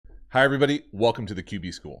Hi everybody, welcome to the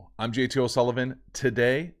QB School. I'm JT O'Sullivan.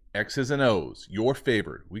 Today, X's and O's, your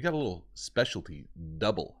favorite. We got a little specialty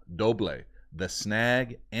doble, the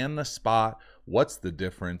snag and the spot. What's the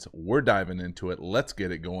difference? We're diving into it. Let's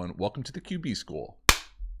get it going. Welcome to the QB School.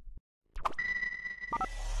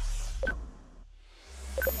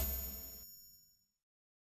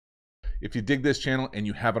 If you dig this channel and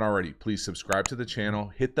you haven't already, please subscribe to the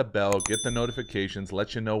channel, hit the bell, get the notifications,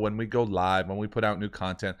 let you know when we go live, when we put out new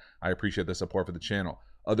content. I appreciate the support for the channel.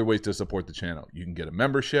 Other ways to support the channel: you can get a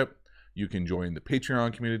membership, you can join the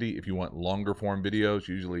Patreon community if you want longer form videos,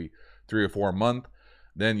 usually 3 or 4 a month.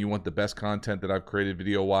 Then you want the best content that I've created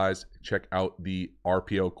video-wise, check out the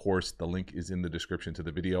RPO course. The link is in the description to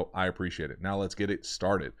the video. I appreciate it. Now let's get it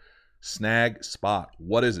started. Snag, spot,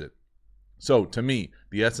 what is it? So to me,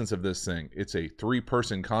 the essence of this thing, it's a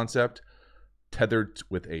 3-person concept tethered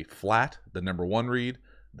with a flat, the number 1 read,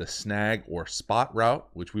 the snag or spot route,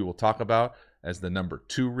 which we will talk about as the number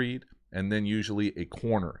 2 read, and then usually a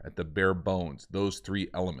corner at the bare bones, those 3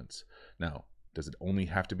 elements. Now, does it only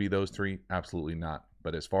have to be those 3? Absolutely not.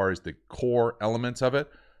 But as far as the core elements of it,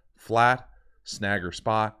 flat, snag or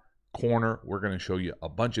spot, corner, we're going to show you a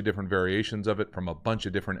bunch of different variations of it from a bunch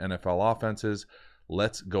of different NFL offenses.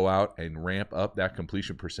 Let's go out and ramp up that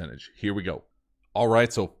completion percentage. Here we go. All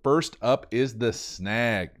right, so first up is the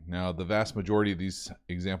snag. Now, the vast majority of these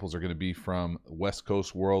examples are going to be from West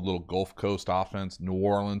Coast world, little Gulf Coast offense, New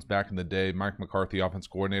Orleans back in the day, Mike McCarthy, offense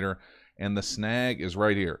coordinator, and the snag is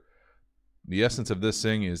right here. The essence of this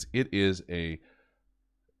thing is it is a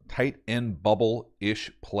tight end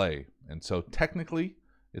bubble-ish play. And so technically,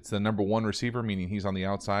 it's the number 1 receiver, meaning he's on the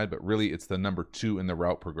outside, but really it's the number 2 in the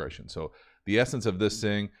route progression. So the essence of this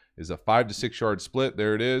thing is a 5 to 6 yard split.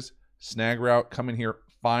 There it is. Snag route. Come in here.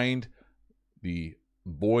 Find the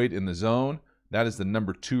void in the zone. That is the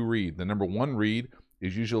number 2 read. The number 1 read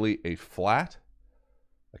is usually a flat,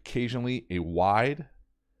 occasionally a wide.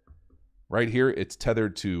 Right here, it's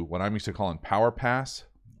tethered to what I'm used to calling power pass,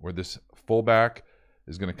 where this fullback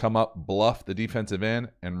is going to come up, bluff the defensive end,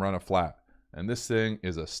 and run a flat. And this thing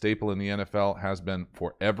is a staple in the NFL, has been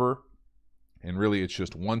forever. And really, it's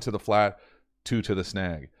just 1 to the flat, 2 to the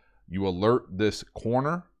snag. You alert this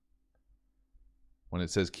corner. When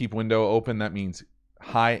it says keep window open, that means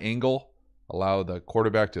high angle. Allow the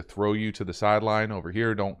quarterback to throw you to the sideline over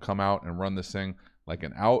here. Don't come out and run this thing like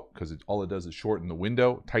an out, because all it does is shorten the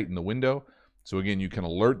window, tighten the window. So again, you can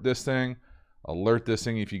alert this thing. Alert this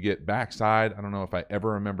thing if you get backside. I don't know if I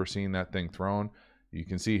ever remember seeing that thing thrown. You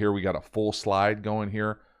can see here we got a full slide going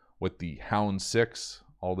here with the Hound 6.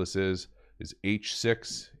 All this is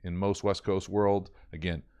H6 in most West Coast world.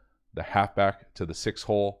 Again, the halfback to the 6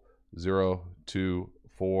 hole, 0, 2,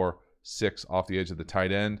 4, 6 off the edge of the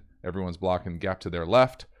tight end. Everyone's blocking gap to their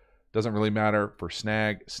left. Doesn't really matter for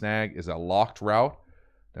snag. Snag is a locked route.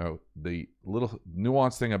 Now, the little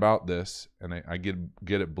nuance thing about this, and I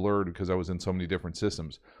get it blurred because I was in so many different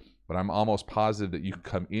systems, but I'm almost positive that you could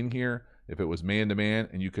come in here if it was man-to-man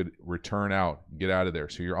and you could return out, get out of there.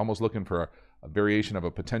 So you're almost looking for a variation of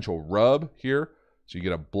a potential rub here. So you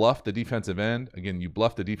get to bluff the defensive end. Again, you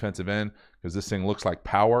bluff the defensive end because this thing looks like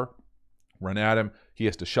power. Run at him. He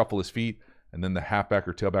has to shuffle his feet, and then the halfback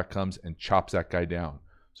or tailback comes and chops that guy down.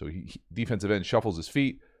 So defensive end shuffles his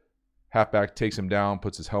feet. Halfback takes him down,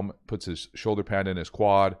 puts his helmet, puts his shoulder pad in his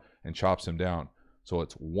quad, and chops him down. So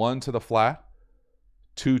it's 1 to the flat,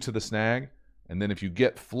 2 to the snag, and then if you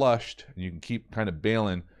get flushed, and you can keep kind of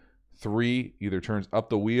bailing, 3 either turns up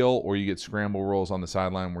the wheel or you get scramble rolls on the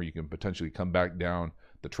sideline where you can potentially come back down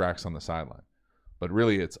the tracks on the sideline. But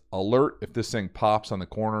really, it's alert. If this thing pops on the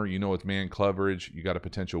corner, you know it's man coverage. You got a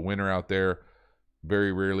potential winner out there.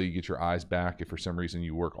 Very rarely you get your eyes back if for some reason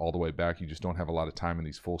you work all the way back. You just don't have a lot of time in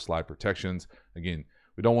these full slide protections. Again,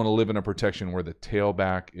 we don't want to live in a protection where the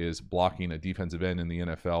tailback is blocking a defensive end in the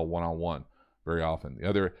NFL one-on-one very often. The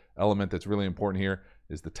other element that's really important here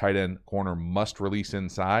is the tight end corner must release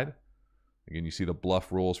inside. Again, you see the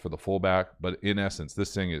bluff rules for the fullback, but in essence,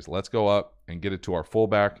 this thing is let's go up and get it to our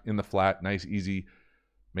fullback in the flat, nice, easy,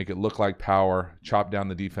 make it look like power, chop down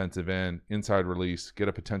the defensive end, inside release, get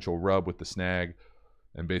a potential rub with the snag,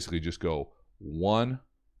 and basically just go 1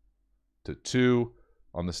 to 2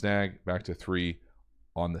 on the snag, back to 3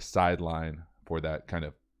 on the sideline for that kind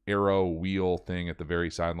of arrow wheel thing at the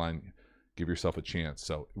very sideline. Give yourself a chance.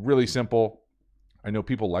 So really simple. I know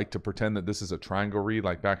people like to pretend that this is a triangle read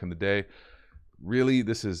like back in the day. Really,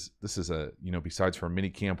 this is a, besides for mini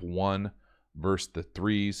camp 1 versus the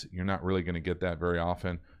 3s, you're not really going to get that very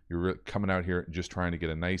often. You're coming out here just trying to get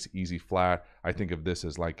a nice, easy flat. I think of this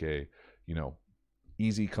as like a,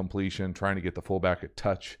 easy completion, trying to get the fullback a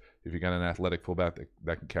touch if you got an athletic fullback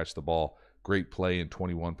that can catch the ball, great play in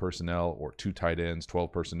 21 personnel or 2 tight ends,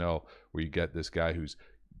 12 personnel, where you get this guy who's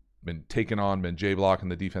been taken on, been J-blocking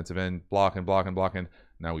the defensive end, blocking.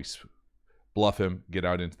 Now we bluff him, get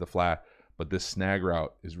out into the flat. But this snag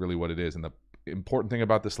route is really what it is. And the important thing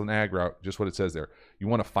about the snag route, just what it says there, you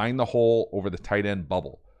want to find the hole over the tight end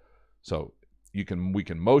bubble. So we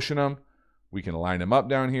can motion them. We can line them up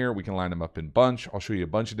down here. We can line them up in bunch. I'll show you a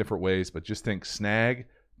bunch of different ways, but just think snag,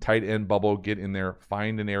 tight end bubble, get in there,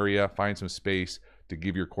 find an area, find some space to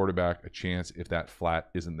give your quarterback a chance if that flat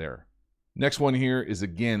isn't there. Next one here is,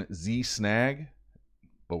 again, Z snag,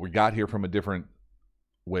 but we got here from a different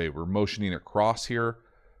way. We're motioning across here.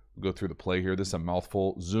 We'll go through the play here. This is a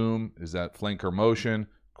mouthful. Zoom is that flanker motion.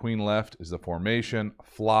 Queen left is the formation.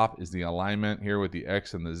 Flop is the alignment here with the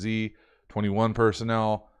X and the Z. 21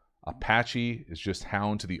 personnel. Apache is just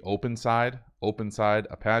hound to the open side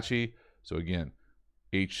Apache. So again,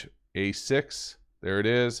 HA6, there it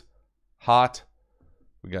is. Hot.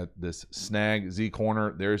 We got this snag Z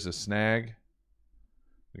corner. There's the snag.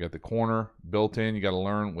 We got the corner built in. You got to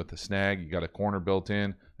learn with the snag. You got a corner built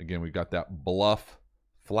in. Again, we've got that bluff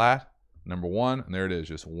flat, number 1, and there it is,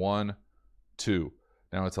 just 1, 2.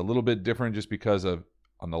 Now it's a little bit different just because of,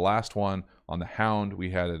 on the last one, on the hound,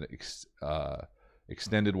 we had an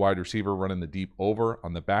extended wide receiver running the deep over.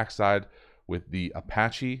 On the backside with the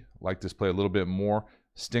Apache, like this play a little bit more.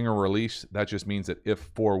 Stinger release, that just means that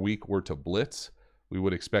if 4-week were to blitz, we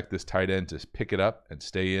would expect this tight end to pick it up and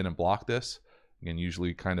stay in and block this. Again,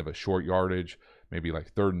 usually kind of a short yardage, maybe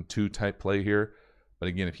like 3rd and 2 type play here. But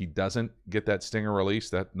again, if he doesn't get that stinger release,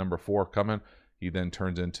 that number 4 coming, he then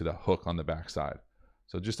turns into the hook on the backside.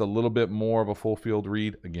 So just a little bit more of a full field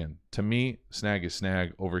read. Again, to me, snag is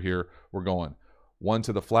snag over here. We're going 1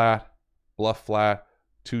 to the flat, bluff flat,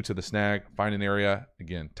 2 to the snag, find an area.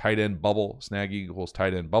 Again, tight end bubble, snag equals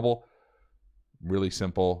tight end bubble. Really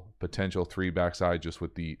simple, potential 3 backside just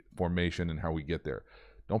with the formation and how we get there.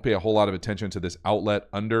 Don't pay a whole lot of attention to this outlet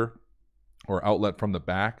under or outlet from the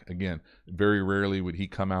back. Again, very rarely would he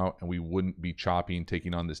come out and we wouldn't be chopping,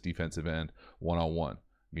 taking on this defensive end one-on-one.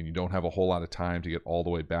 Again, you don't have a whole lot of time to get all the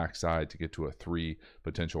way backside to get to a 3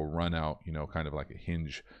 potential run out, you know, kind of like a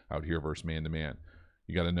hinge out here versus man-to-man.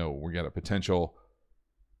 You got to know we got a potential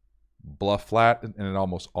bluff flat, and it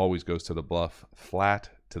almost always goes to the bluff flat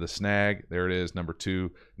to the snag. There it is, number 2.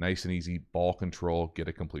 Nice and easy ball control, get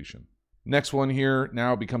a completion. Next one here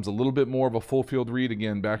now becomes a little bit more of a full field read.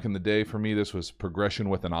 Again, back in the day for me, this was progression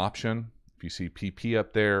with an option. If you see PP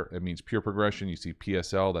up there, it means pure progression. You see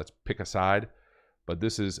PSL, that's pick a side. But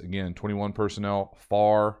this is, again, 21 personnel.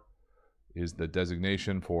 Far is the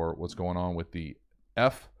designation for what's going on with the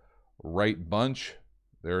F. Right bunch,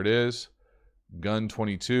 there it is. Gun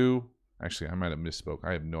 22. Actually, I might have misspoke.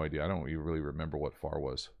 I have no idea. I don't even really remember what far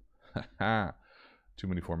was. Too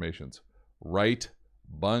many formations. Right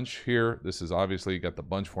bunch here. This is obviously got the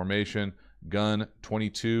bunch formation. Gun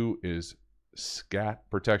 22 is scat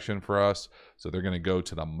protection for us. So they're going to go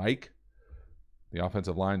to the mic. The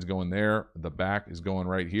offensive line's going there. The back is going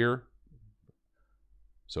right here.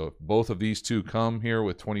 So if both of these two come here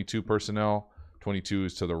with 22 personnel, 22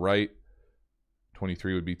 is to the right,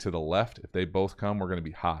 23 would be to the left. If they both come, we're going to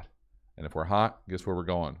be hot. And if we're hot, guess where we're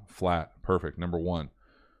going? Flat. Perfect. Number 1.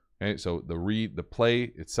 Okay, so the play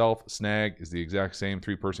itself, snag, is the exact same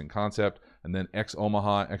 3-person concept. And then X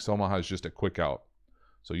Omaha is just a quick out.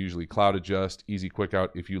 So usually cloud adjust, easy quick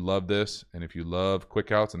out. If you love this, and if you love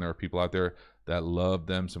quick outs, and there are people out there that love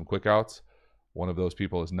them some quick outs, one of those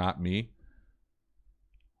people is not me.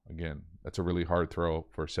 Again, that's a really hard throw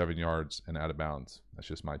for 7 yards and out of bounds. That's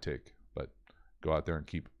just my take. But go out there and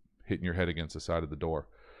keep hitting your head against the side of the door.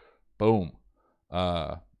 Boom.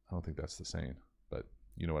 I don't think that's the saying, but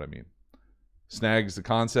you know what I mean. Snag is the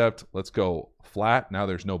concept. Let's go flat. Now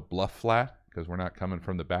there's no bluff flat because we're not coming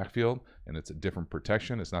from the backfield, and it's a different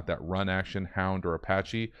protection. It's not that run action, hound or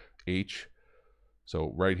Apache, H.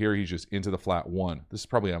 So right here, he's just into the flat 1. This is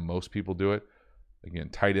probably how most people do it. Again,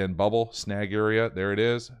 tight end bubble, snag area. There it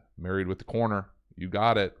is. Married with the corner. You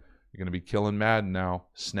got it. You're going to be killing Madden now.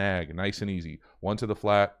 Snag, nice and easy. 1 to the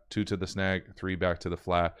flat, 2 to the snag, 3 back to the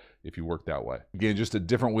flat if you work that way. Again, just a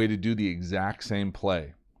different way to do the exact same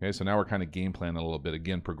play. Okay, so now we're kind of game planning a little bit.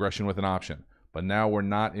 Again, progression with an option. But now we're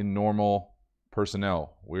not in normal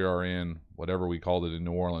personnel. We are in whatever we called it in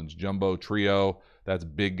New Orleans. Jumbo trio. That's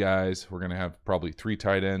big guys. We're going to have probably 3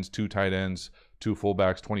 tight ends, 2 tight ends, 2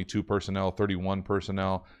 fullbacks, 22 personnel, 31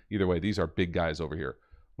 personnel. Either way, these are big guys over here.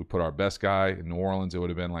 We put our best guy in New Orleans. It would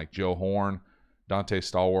have been like Joe Horn, Dante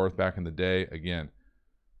Stallworth back in the day. Again,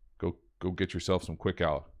 go get yourself some quick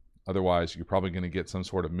out. Otherwise, you're probably going to get some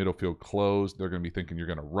sort of middle field close. They're going to be thinking you're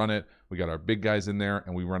going to run it. We got our big guys in there,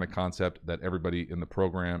 and we run a concept that everybody in the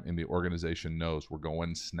program, in the organization knows. We're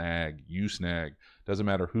going snag. You snag. Doesn't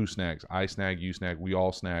matter who snags. I snag, you snag, we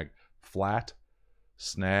all snag. Flat,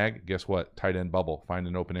 snag, guess what? Tight end bubble. Find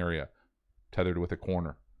an open area. Tethered with a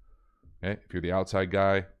corner. Okay? If you're the outside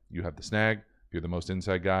guy, you have the snag. If you're the most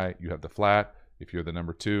inside guy, you have the flat. If you're the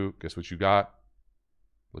number 2, guess what you got?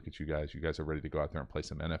 Look at you guys. You guys are ready to go out there and play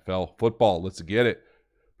some NFL football. Let's get it.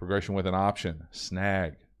 Progression with an option.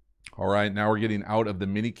 Snag. All right, now we're getting out of the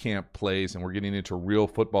mini camp plays and we're getting into real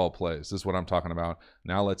football plays. This is what I'm talking about.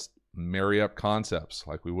 Now let's marry up concepts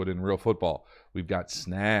like we would in real football. We've got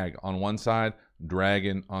snag on one side,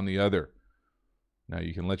 dragon on the other. Now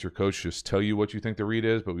you can let your coach just tell you what you think the read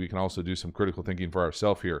is, but we can also do some critical thinking for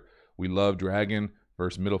ourselves here. We love dragon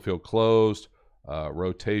versus middle field closed,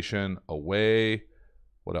 rotation away.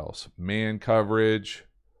 What else? Man coverage.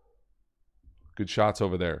 Good shots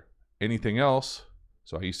over there. Anything else?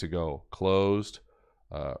 So I used to go closed,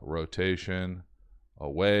 rotation,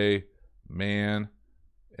 away, man.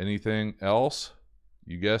 Anything else?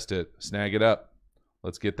 You guessed it. Snag it up.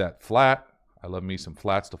 Let's get that flat. I love me some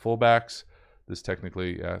flats to fullbacks. This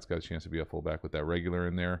technically, yeah, it's got a chance to be a fullback with that regular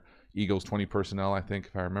in there. Eagles 20 personnel, I think,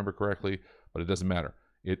 if I remember correctly, but it doesn't matter.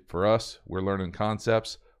 For us, we're learning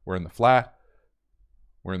concepts. We're in the flat.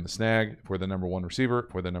 We're in the snag. If we're the number 1 receiver,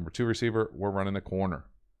 if we're the number 2 receiver, we're running a corner.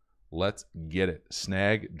 Let's get it.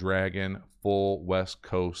 Snag, dragon, full West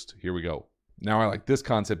Coast. Here we go. Now I like this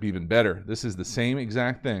concept even better. This is the same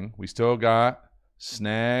exact thing. We still got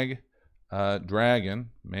snag,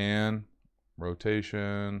 dragon, man,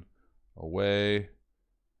 rotation, away.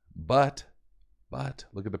 But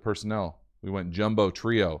look at the personnel. We went jumbo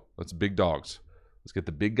trio. Let's big dogs. Let's get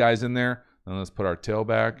the big guys in there. And let's put our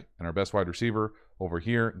tailback and our best wide receiver over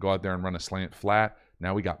here. Go out there and run a slant flat.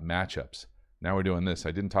 Now we got matchups. Now we're doing this.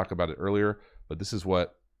 I didn't talk about it earlier, but this is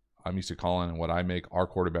what I'm used to calling and what I make our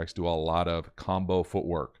quarterbacks do a lot of: combo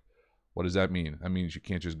footwork. What does that mean? That means you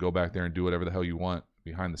can't just go back there and do whatever the hell you want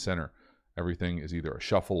behind the center. Everything is either a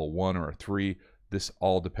shuffle, a 1, or a 3. This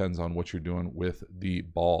all depends on what you're doing with the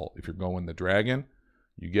ball. If you're going the dragon,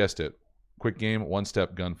 you guessed it, quick game,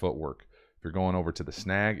 1-step gun footwork. If you're going over to the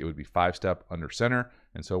snag, it would be 5-step under center,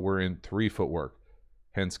 and so we're in 3 footwork,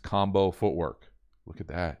 hence combo footwork. Look at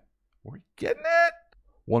that. We're getting it.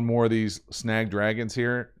 One more of these snag dragons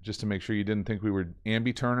here, just to make sure you didn't think we were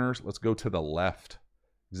ambi turners. Let's go to the left.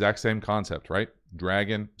 Exact same concept, right?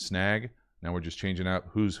 Dragon, snag. Now we're just changing out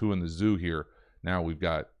who's who in the zoo here. Now you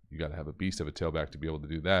got to have a beast of a tailback to be able to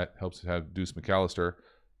do that. Helps to have Deuce McAllister.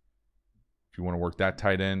 If you want to work that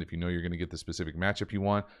tight end, if you know you're going to get the specific matchup you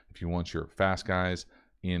want, if you want your fast guys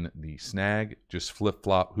in the snag, just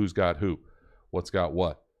flip-flop who's got who, what's got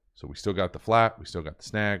what. So we still got the flat, we still got the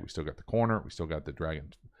snag, we still got the corner, we still got the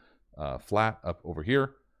dragon flat up over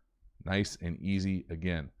here. Nice and easy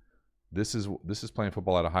again. This is playing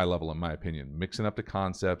football at a high level, in my opinion. Mixing up the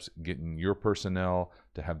concepts, getting your personnel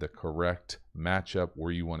to have the correct matchup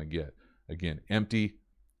where you want to get. Again, empty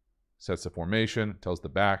sets the formation, tells the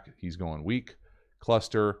back he's going weak.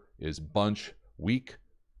 Cluster is bunch weak.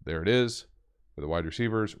 There it is. For the wide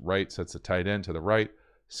receivers, right sets the tight end to the right.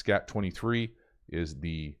 Scat 23 is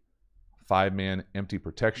the 5-man empty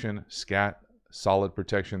protection. Scat solid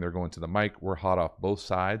protection. They're going to the mic. We're hot off both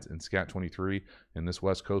sides in Scat 23 in this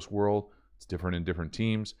West Coast world. It's different in different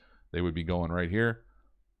teams. They would be going right here.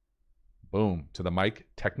 Boom. To the mic.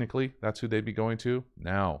 Technically, that's who they'd be going to.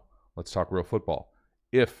 Now, let's talk real football.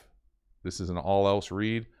 If this is an all-else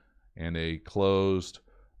read and a closed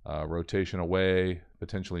rotation away,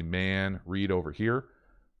 potentially man read over here,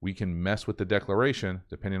 we can mess with the declaration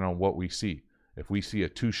depending on what we see. If we see a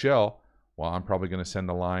 2 shell, well, I'm probably going to send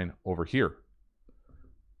the line over here.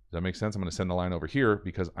 Does that make sense? I'm going to send the line over here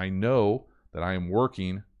because I know that I am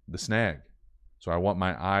working the snag. So I want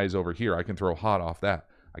my eyes over here. I can throw hot off that.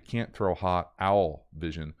 I can't throw hot owl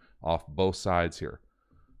vision off both sides here.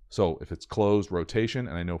 So if it's closed rotation,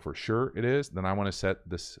 and I know for sure it is, then I want to set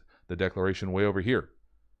the declaration way over here.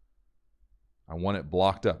 I want it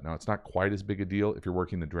blocked up. Now, it's not quite as big a deal if you're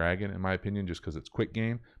working the dragon, in my opinion, just because it's quick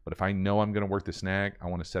game. But if I know I'm going to work the snag, I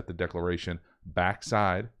want to set the declaration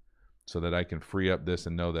backside so that I can free up this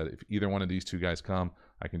and know that if either one of these 2 guys come,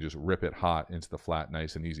 I can just rip it hot into the flat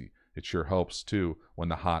nice and easy. It sure helps, too, when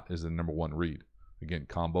the hot is the number 1 read. Again,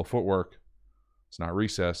 combo footwork. It's not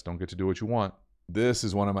recess. Don't get to do what you want. This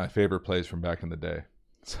is one of my favorite plays from back in the day.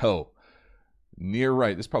 So, near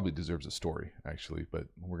right, this probably deserves a story, actually, but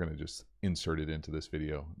we're going to just insert it into this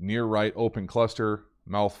video. Near right, open cluster,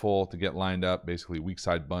 mouthful to get lined up, basically weak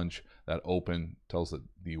side bunch. That open tells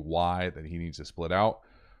the Y that he needs to split out.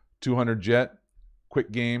 200 jet,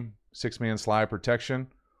 quick game, 6-man slide protection.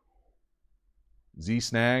 Z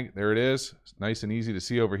snag, there it is. It's nice and easy to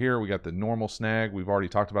see over here. We got the normal snag. We've already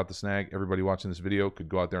talked about the snag. Everybody watching this video could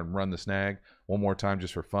go out there and run the snag one more time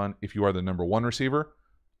just for fun. If you are the number 1 receiver,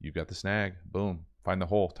 you've got the snag. Boom. Find the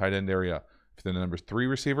hole, tight end area. If you're the number 3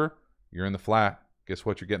 receiver, you're in the flat. Guess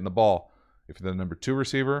what? You're getting the ball. If you're the number 2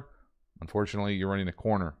 receiver, unfortunately, you're running a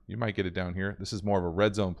corner. You might get it down here. This is more of a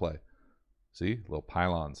red zone play. See? Little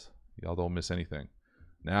pylons. Y'all don't miss anything.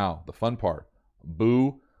 Now, the fun part.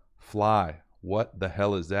 Boo, fly. What the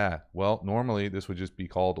hell is that? Well, normally this would just be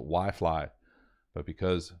called Y-fly. But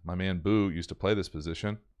because my man Boo used to play this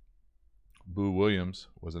position, Boo Williams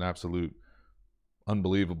was an absolute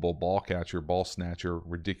unbelievable ball catcher, ball snatcher,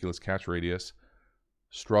 ridiculous catch radius,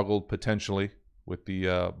 struggled potentially with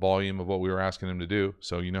the volume of what we were asking him to do.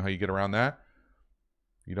 So you know how you get around that?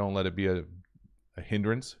 You don't let it be a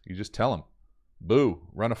hindrance. You just tell him, Boo,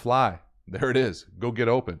 run a fly. There it is. Go get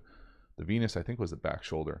open. The Venus, I think, was the back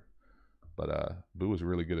shoulder. But Boo was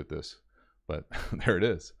really good at this. But there it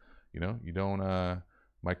is. You know, you don't,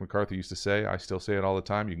 Mike McCarthy used to say, I still say it all the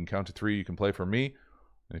time, you can count to 3, you can play for me.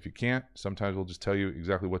 And if you can't, sometimes we'll just tell you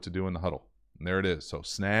exactly what to do in the huddle. And there it is. So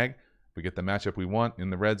snag, we get the matchup we want in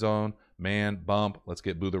the red zone, man, bump, let's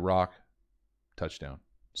get Boo the Rock, touchdown.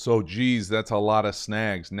 So, geez, that's a lot of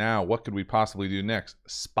snags. Now, what could we possibly do next?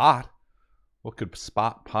 Spot. What could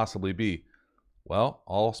spot possibly be? Well,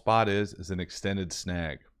 all spot is an extended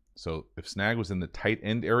snag. So if snag was in the tight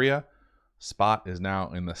end area, spot is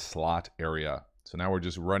now in the slot area. So now we're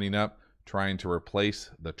just running up, trying to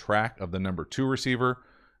replace the track of the number 2 receiver.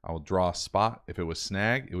 I will draw a spot. If it was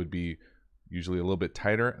snag, it would be usually a little bit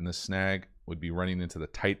tighter, and the snag would be running into the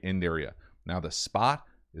tight end area. Now the spot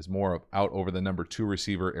is more of out over the number 2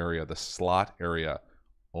 receiver area, the slot area.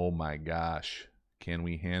 Oh my gosh. Can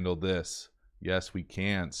we handle this? Yes, we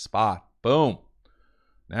can. Spot. Boom.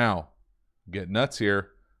 Now, get nuts here.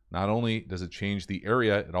 Not only does it change the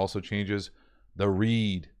area, it also changes the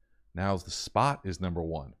read. Now the spot is number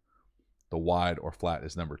 1. The wide or flat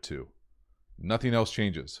is number 2. Nothing else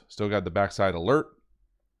changes. Still got the backside alert.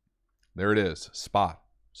 There it is, spot.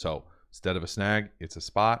 So instead of a snag, it's a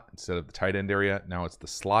spot. Instead of the tight end area, now it's the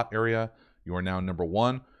slot area. You are now number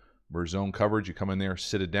 1. Versus zone coverage, you come in there,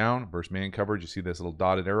 sit it down. Versus man coverage, you see this little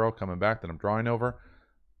dotted arrow coming back that I'm drawing over.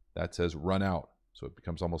 That says run out. So it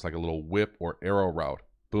becomes almost like a little whip or arrow route.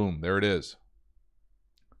 Boom, there it is.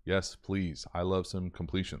 Yes, please. I love some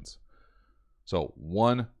completions. So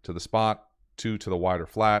 1 to the spot, 2 to the wide or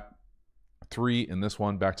flat, 3 in this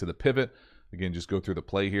one back to the pivot. Again, just go through the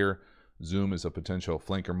play here. Zoom is a potential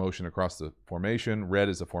flanker motion across the formation. Red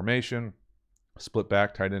is a formation. Split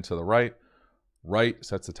back, tight end to the right. Right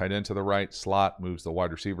sets the tight end to the right. Slot moves the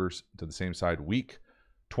wide receivers to the same side. Weak.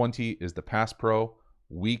 20 is the pass pro.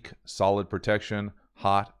 Weak, solid protection.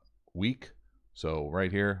 Hot, weak. So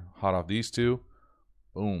right here, hot off these 2.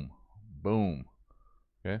 Boom, boom.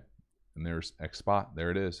 Okay, and there's X spot. There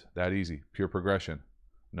it is. That easy. Pure progression.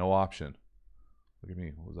 No option. Look at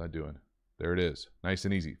me. What was I doing? There it is. Nice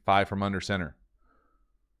and easy. 5 from under center.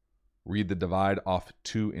 Read the divide off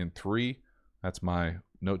 2 and 3. That's my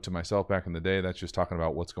note to myself back in the day. That's just talking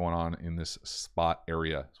about what's going on in this spot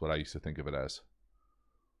area. That's what I used to think of it as.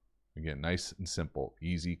 Again, nice and simple.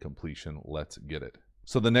 Easy completion. Let's get it.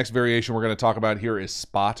 So the next variation we're going to talk about here is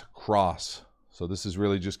spot cross. So this is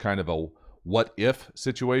really just kind of a what if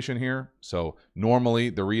situation here. So normally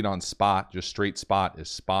the read on spot, just straight spot, is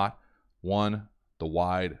spot 1, the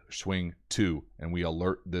wide, swing 2, and we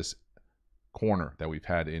alert this corner that we've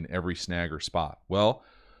had in every snag or spot. Well,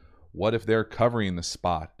 what if they're covering the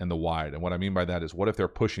spot and the wide? And what I mean by that is, what if they're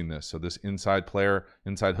pushing this? So this inside player,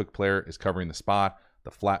 inside hook player is covering the spot.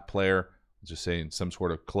 The flat player, let's just say in some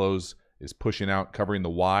sort of close, is pushing out, covering the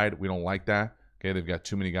wide. We don't like that. Okay, they've got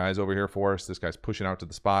too many guys over here for us. This guy's pushing out to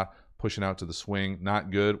the spot, pushing out to the swing.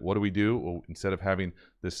 Not good. What do? Well, instead of having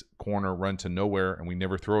this corner run to nowhere and we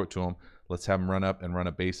never throw it to him, let's have him run up and run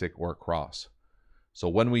a basic or a cross. So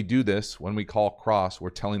when we do this, when we call cross, we're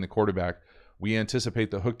telling the quarterback, we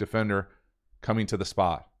anticipate the hook defender coming to the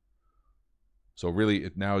spot. So really,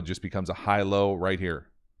 it now just becomes a high-low right here.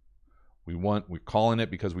 We're calling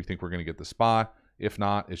it because we think we're going to get the spot. If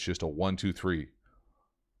not, it's just a 1, 2, 3.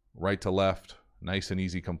 Right to left, nice and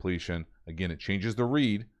easy completion. Again, it changes the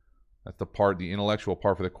read. That's the part, the intellectual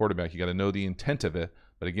part for the quarterback. You got to know the intent of it.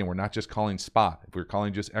 But again, we're not just calling spot. If we were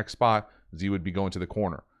calling just X spot, Z would be going to the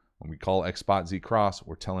corner. When we call X spot, Z cross,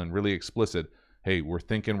 we're telling really explicit, hey, we're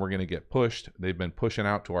thinking we're going to get pushed. They've been pushing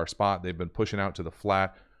out to our spot. They've been pushing out to the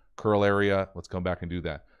flat curl area. Let's go back and do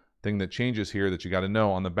that. Thing that changes here that you got to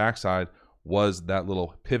know on the backside was that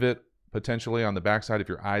little pivot potentially on the backside if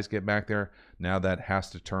your eyes get back there. Now that has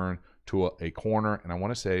to turn to a corner. And I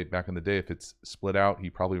want to say back in the day, if it's split out, he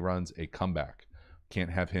probably runs a comeback. Can't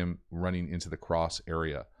have him running into the cross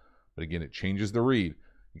area. But again, it changes the read.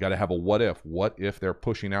 You got to have a what if. What if they're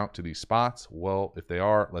pushing out to these spots? Well, if they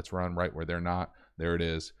are, let's run right where they're not. There it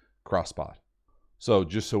is, cross spot. So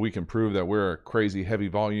just so we can prove that we're a crazy heavy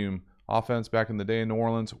volume offense back in the day in New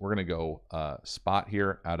Orleans, we're going to go spot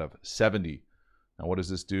here out of 70. Now, what does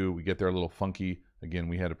this do? We get there a little funky. Again,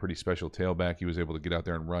 we had a pretty special tailback. He was able to get out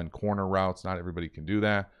there and run corner routes. Not everybody can do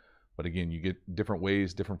that. But again, you get different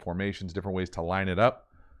ways, different formations, different ways to line it up.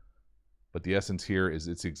 But the essence here is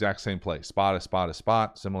it's the exact same play. Spot is spot is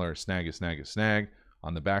spot. Similar to snag is snag is snag.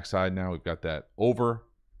 On the backside now, we've got that over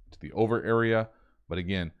to the over area. But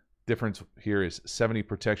again, difference here is 70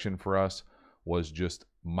 protection for us was just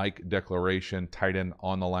Mike declaration, tight end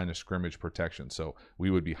on the line of scrimmage protection. So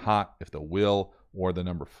we would be hot if the will or the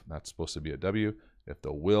number, that's supposed to be a W, if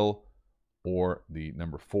the will or the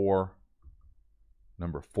number four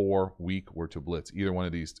weak were to blitz. Either one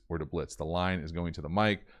of these were to blitz. The line is going to the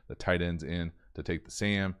Mike, the tight end's in to take the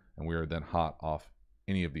Sam, and we are then hot off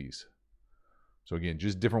any of these. So again,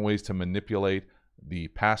 just different ways to manipulate the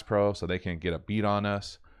pass pro so they can't get a beat on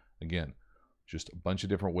us. Again, just a bunch of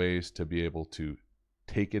different ways to be able to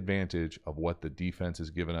take advantage of what the defense has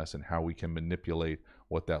given us and how we can manipulate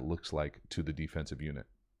what that looks like to the defensive unit.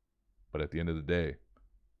 But at the end of the day,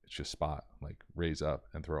 it's just spot, like raise up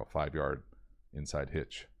and throw a 5-yard inside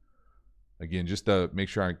hitch. Again, just to make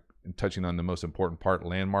sure I'm touching on the most important part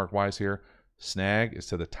landmark wise here. Snag is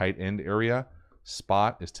to the tight end area.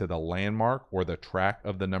 Spot is to the landmark or the track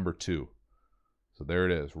of the number 2. So there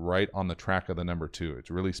it is, right on the track of the number 2.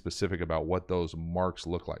 It's really specific about what those marks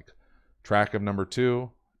look like. Track of number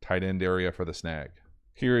 2, tight end area for the snag.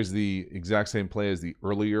 Here is the exact same play as the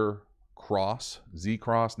earlier cross, Z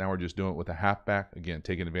cross. Now we're just doing it with a halfback. Again,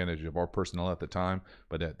 taking advantage of our personnel at the time.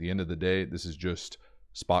 But at the end of the day, this is just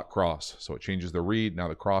spot cross. So it changes the read. Now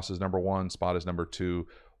the cross is number 1, spot is number 2,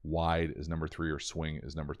 wide is number 3, or swing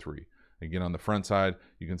is number 3. Again, on the front side,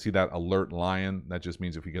 you can see that alert lion. That just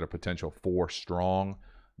means if we get a potential 4 strong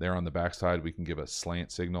there on the backside, we can give a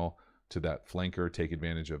slant signal to that flanker, take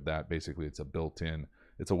advantage of that. Basically, it's a built-in,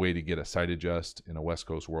 it's a way to get a sight adjust in a West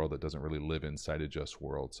Coast world that doesn't really live in sight adjust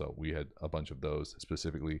world. So we had a bunch of those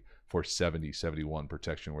specifically for 70, 71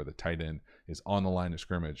 protection where the tight end is on the line of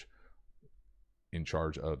scrimmage in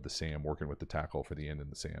charge of the Sam, working with the tackle for the end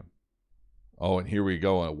in the Sam. Oh, and here we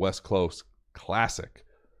go, a West Coast classic.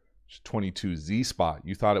 22 Z spot.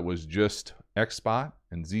 You thought it was just X spot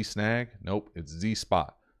and Z snag. Nope, it's Z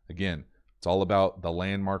spot. Again, it's all about the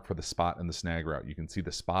landmark for the spot and the snag route. You can see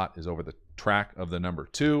the spot is over the track of the number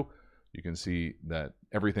 2. You can see that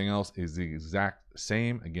everything else is the exact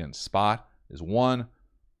same. Again, spot is 1,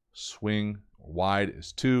 swing wide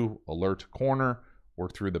is 2, alert corner.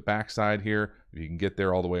 Work through the backside here. If you can get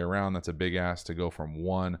there all the way around, that's a big ask to go from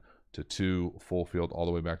 1 to 2, full field all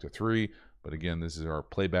the way back to 3. But again, this is our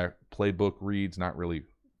playbook reads, not really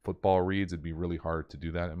football reads. It'd be really hard to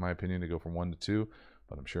do that, in my opinion, to go from 1 to 2.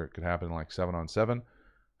 But I'm sure it could happen like 7-on-7.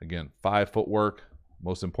 Again, 5 footwork.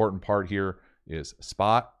 Most important part here is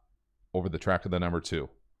spot over the track of the number 2.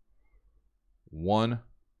 1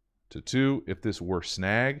 to 2. If this were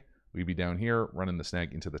snag, we'd be down here running the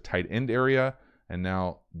snag into the tight end area. And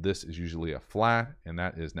now this is usually a flat, and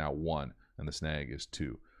that is now 1, and the snag is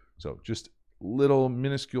 2. So just little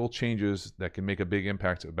minuscule changes that can make a big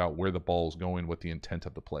impact about where the ball is going, what the intent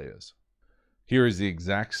of the play is. Here is the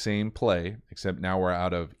exact same play, except now we're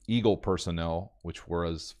out of Eagle personnel, which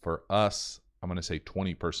was for us, I'm going to say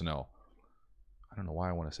 20 personnel. I don't know why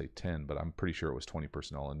I want to say 10, but I'm pretty sure it was 20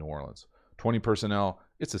 personnel in New Orleans. 20 personnel,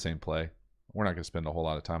 it's the same play. We're not going to spend a whole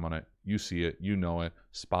lot of time on it. You see it, you know it.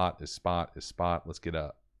 Spot is spot is spot. Let's get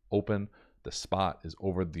a open. The spot is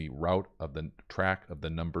over the route of the track of the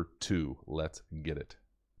number 2. Let's get it.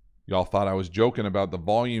 Y'all thought I was joking about the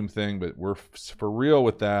volume thing, but we're for real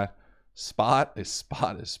with that. Spot is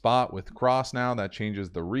spot is spot with cross now. That changes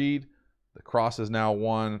the read. The cross is now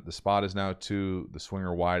 1. The spot is now 2. The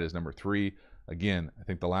swinger wide is number 3. Again, I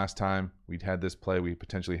think the last time we'd had this play, we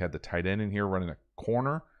potentially had the tight end in here running a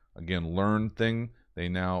corner. Again, learn thing. They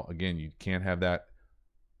now, again, you can't have that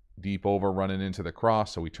deep over running into the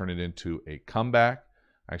cross, so we turn it into a comeback.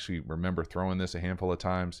 I actually remember throwing this a handful of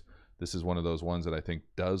times. This is one of those ones that I think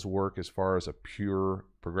does work as far as a pure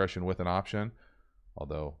progression with an option,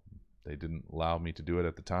 although they didn't allow me to do it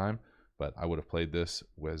at the time. But I would have played this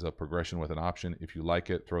as a progression with an option. If you like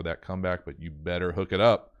it, throw that comeback, but you better hook it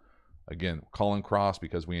up. Again, calling cross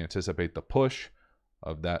because we anticipate the push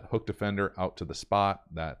of that hook defender out to the spot,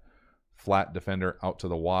 that flat defender out to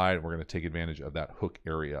the wide. We're going to take advantage of that hook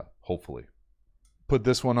area, hopefully. Put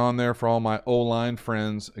this one on there for all my O-line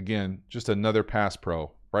friends. Again, just another pass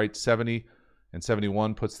pro, right? 70 and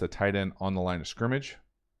 71 puts the tight end on the line of scrimmage.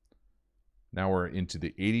 Now we're into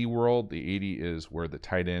the 80 world. The 80 is where the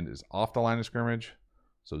tight end is off the line of scrimmage.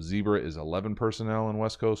 So zebra is 11 personnel in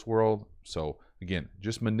West Coast world. So again,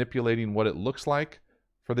 just manipulating what it looks like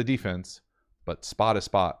for the defense, but spot is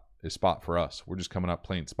spot for us. We're just coming up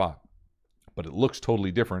playing spot. But it looks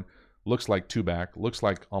totally different. Looks like two back, looks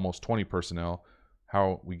like almost 20 personnel.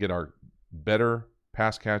 How we get our better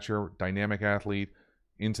pass catcher, dynamic athlete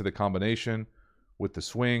into the combination with the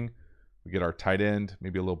swing. We get our tight end,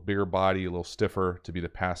 maybe a little bigger body, a little stiffer to be the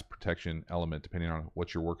pass protection element, depending on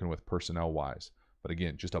what you're working with personnel-wise. But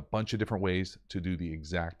again, just a bunch of different ways to do the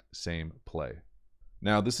exact same play.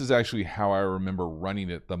 Now, this is actually how I remember running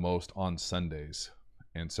it the most on Sundays.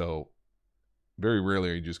 And so very rarely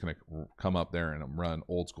are you just going to come up there and run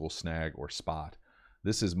old school snag or spot.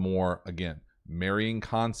 This is more, again, marrying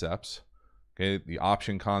concepts. Okay, the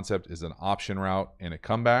option concept is an option route and a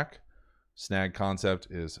comeback. Snag concept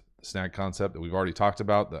is the snag concept that we've already talked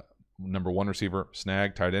about. The number 1 receiver,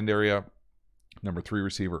 snag, tight end area. Number 3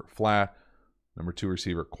 receiver, flat. Number 2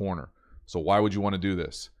 receiver, corner. So why would you want to do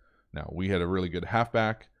this? Now, we had a really good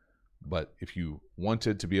halfback, but if you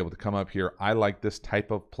wanted to be able to come up here, I like this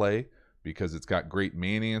type of play because it's got great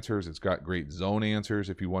man answers. It's got great zone answers.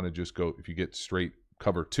 If you want to just go, if you get straight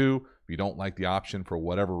cover 2, if you don't like the option for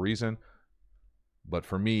whatever reason. But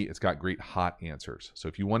for me, it's got great hot answers. So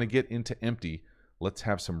if you want to get into empty, let's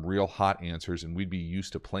have some real hot answers, and we'd be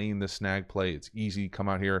used to playing this snag play. It's easy. Come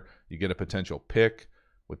out here. You get a potential pick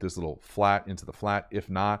with this little flat into the flat. If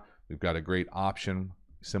not, we've got a great option.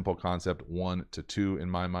 Simple concept, 1 to 2 in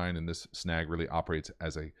my mind, and this snag really operates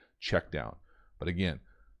as a check down. But again,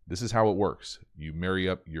 this is how it works. You marry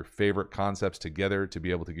up your favorite concepts together to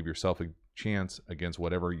be able to give yourself a chance against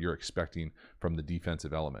whatever you're expecting from the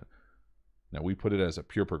defensive element. Now, we put it as a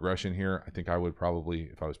pure progression here. I think I would probably,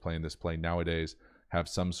 if I was playing this play nowadays, have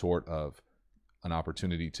some sort of an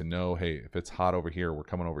opportunity to know, hey, if it's hot over here, we're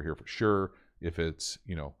coming over here for sure. If it's,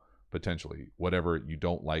 potentially whatever you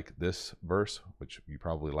don't like this verse, which you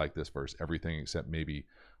probably like this verse, everything except maybe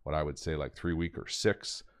what I would say like 3 week or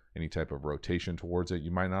 6, any type of rotation towards it,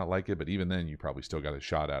 you might not like it, but even then you probably still got a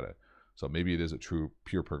shot at it. So maybe it is a true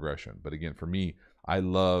pure progression. But again, for me, I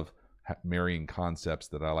love marrying concepts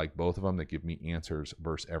that I like both of them that give me answers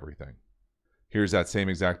versus everything. Here's that same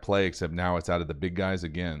exact play, except now it's out of the big guys.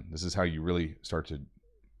 Again, this is how you really start to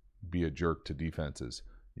be a jerk to defenses.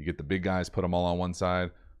 You get the big guys, put them all on one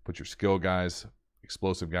side, put your skill guys,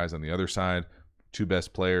 explosive guys on the other side. 2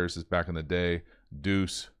 best players is back in the day,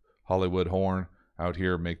 Deuce, Hollywood Horn out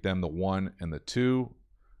here, make them the 1 and the 2,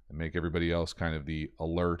 and make everybody else kind of the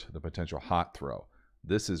alert, the potential hot throw.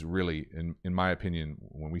 This is really, in my opinion,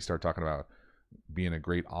 when we start talking about being a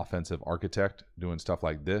great offensive architect, doing stuff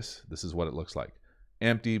like this, this is what it looks like.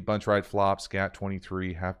 Empty, bunch right flop, scat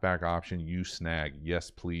 23, halfback option, use snag. Yes,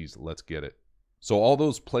 please, let's get it. So all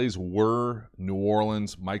those plays were New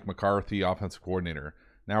Orleans, Mike McCarthy, offensive coordinator.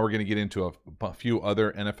 Now we're going to get into a few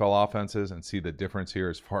other NFL offenses and see the difference here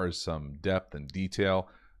as far as some depth and detail.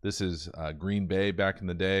 This is Green Bay back in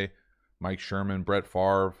the day. Mike Sherman, Brett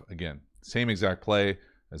Favre, again, same exact play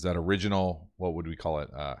as that original, what would we call it,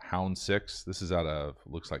 Hound 6. This is out of,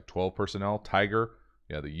 looks like 12 personnel. Tiger,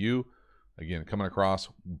 yeah, the U. Again, coming across,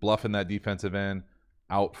 bluffing that defensive end,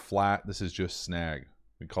 out flat. This is just snag.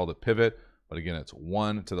 We called it pivot, but again, it's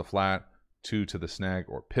 1 to the flat, 2 to the snag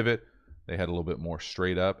or pivot. They had a little bit more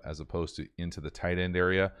straight up as opposed to into the tight end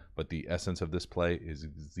area, but the essence of this play is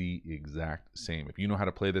the exact same. If you know how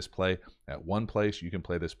to play this play at one place, you can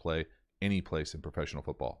play this play any place in professional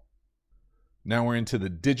football. Now we're into the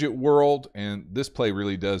digit world, and this play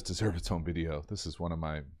really does deserve its own video. This is one of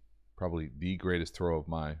my, probably the greatest throw of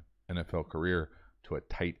my NFL career to a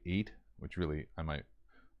tight 8, which really, I might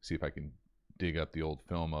see if I can dig up the old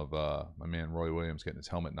film of my man Roy Williams getting his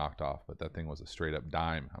helmet knocked off, but that thing was a straight up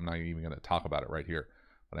dime. I'm not even going to talk about it right here,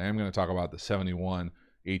 but I am going to talk about the 71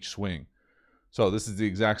 H swing. So this is the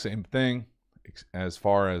exact same thing as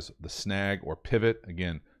far as the snag or pivot.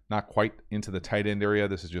 Again, not quite into the tight end area.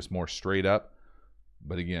 This is just more straight up.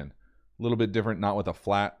 But again, a little bit different, not with a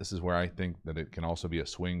flat. This is where I think that it can also be a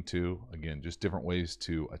swing too. Again, just different ways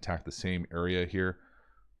to attack the same area here.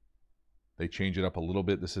 They change it up a little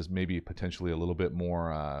bit. This is maybe potentially a little bit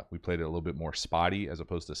more, we played it a little bit more spotty as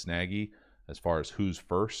opposed to snaggy as far as who's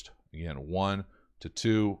first. Again, 1 to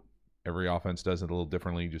 2. Every offense does it a little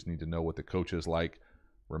differently. You just need to know what the coach is like.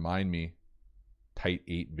 Remind me, tight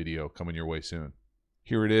 8 video coming your way soon.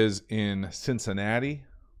 Here it is in Cincinnati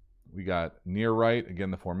We got near right,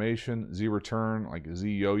 again, the formation, Z return, like a Z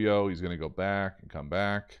yo-yo. He's going to go back and come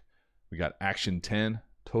back. We got action 10,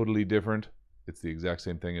 totally different. It's the exact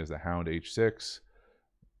same thing as the hound H6.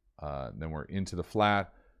 Then we're into the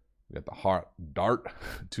flat. We got the hot dart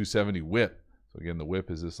 270 whip. So again, the whip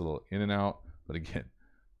is this little in and out. But again,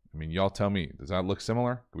 I mean, y'all tell me, does that look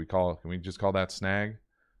similar? Can we just call that snag?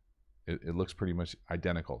 It looks pretty much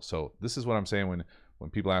identical. So this is what I'm saying when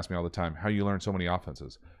people ask me all the time, how you learn so many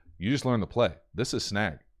offenses. You just learn the play. This is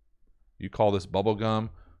snag. You call this bubble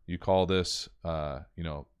gum. You call this,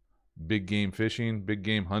 big game fishing, big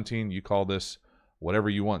game hunting. You call this whatever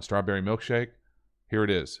you want. Strawberry milkshake. Here it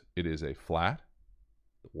is. It is a flat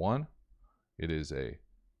 1. It is a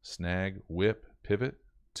snag whip pivot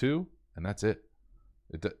 2, and that's it.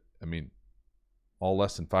 All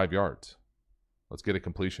less than 5 yards. Let's get a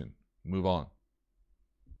completion. Move on.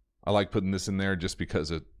 I like putting this in there just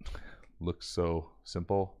because it looks so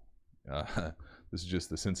simple. This is just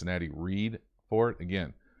the Cincinnati read for it.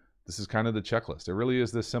 Again, this is kind of the checklist. It really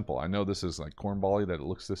is this simple. I know this is like cornbally that it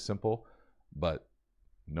looks this simple, but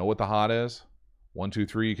know what the hot is. 1, 2,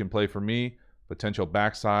 3 you can play for me. Potential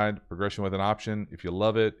backside, progression with an option. If you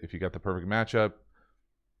love it, if you got the perfect matchup,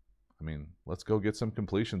 let's go get some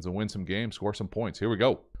completions and win some games, score some points. Here we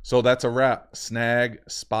go. So that's a wrap. Snag,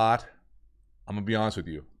 spot. I'm going to be honest with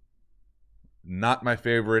you. Not my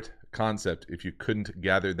favorite concept if you couldn't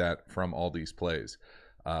gather that from all these plays.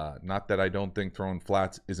 Not that I don't think throwing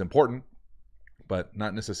flats is important, but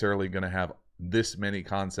not necessarily going to have this many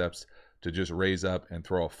concepts to just raise up and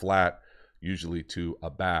throw a flat, usually to a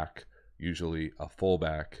back, usually a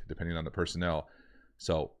fullback, depending on the personnel.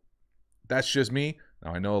 So that's just me.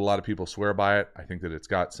 Now, I know a lot of people swear by it. I think that it's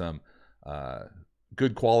got some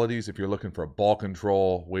good qualities if you're looking for a ball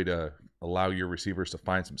control, way to allow your receivers to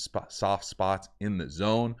find some soft spots in the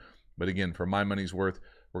zone. But again, for my money's worth,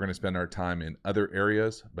 we're going to spend our time in other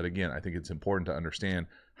areas. But again, I think it's important to understand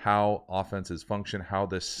how offenses function, how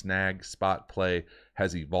this snag spot play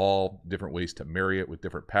has evolved, different ways to marry it with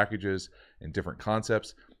different packages and different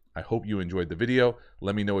concepts. I hope you enjoyed the video.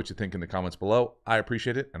 Let me know what you think in the comments below. I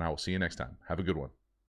appreciate it, and I will see you next time. Have a good one.